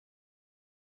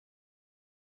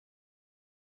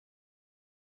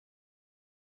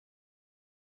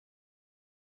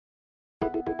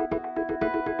My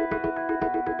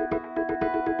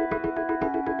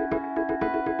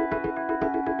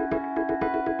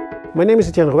name is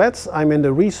Etienne Rouet. I'm in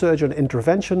the Research and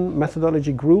Intervention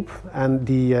Methodology group, and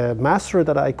the master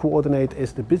that I coordinate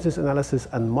is the Business Analysis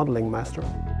and Modeling Master.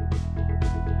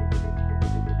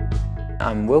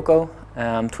 I'm Wilco.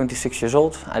 I'm 26 years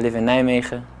old. I live in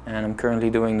Nijmegen and I'm currently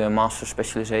doing the master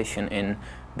specialization in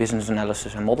Business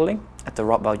Analysis and Modeling at the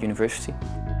Radboud University.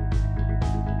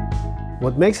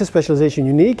 What makes the specialization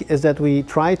unique is that we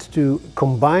tried to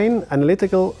combine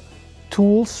analytical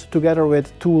tools together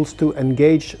with tools to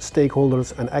engage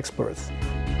stakeholders and experts.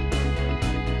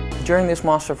 During this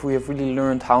master we have really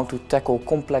learned how to tackle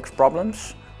complex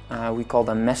problems. We call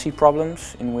them messy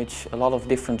problems, in which a lot of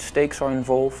different stakes are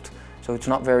involved, so it's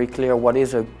not very clear what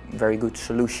is a very good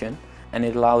solution, and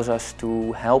it allows us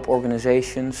to help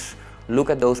organizations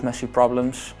look at those messy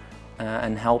problems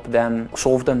and help them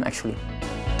solve them actually.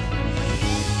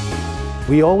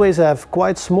 We always have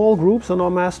quite small groups on our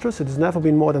masters. It has never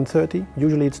been more than 30.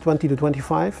 Usually it's 20 to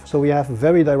 25, so we have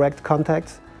very direct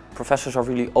contact. Professors are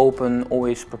really open,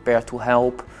 always prepared to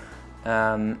help,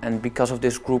 and because of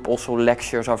this group also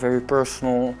lectures are very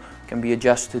personal, can be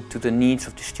adjusted to the needs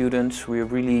of the students. We are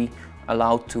really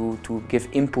allowed to give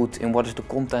input in what is the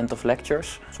content of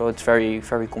lectures, so it's very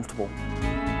comfortable.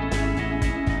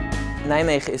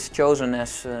 Nijmegen is chosen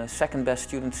as second best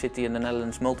student city in the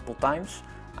Netherlands multiple times.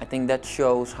 I think that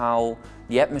shows how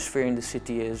the atmosphere in the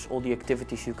city is, all the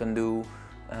activities you can do.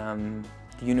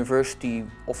 The university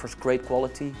offers great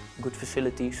quality, good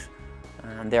facilities,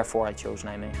 and therefore I chose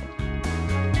Nijmegen.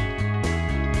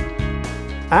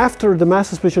 After the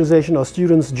master specialization, our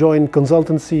students join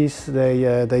consultancies,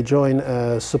 they join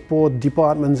support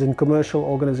departments in commercial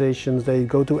organizations, they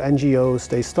go to NGOs,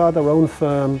 they start their own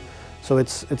firm, so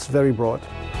it's very broad.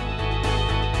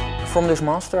 From this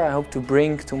master I hope to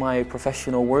bring to my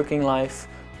professional working life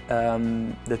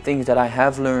the things that I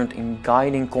have learned in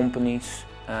guiding companies,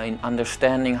 in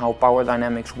understanding how power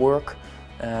dynamics work,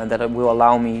 that it will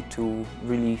allow me to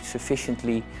really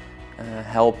sufficiently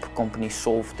help companies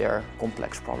solve their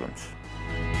complex problems.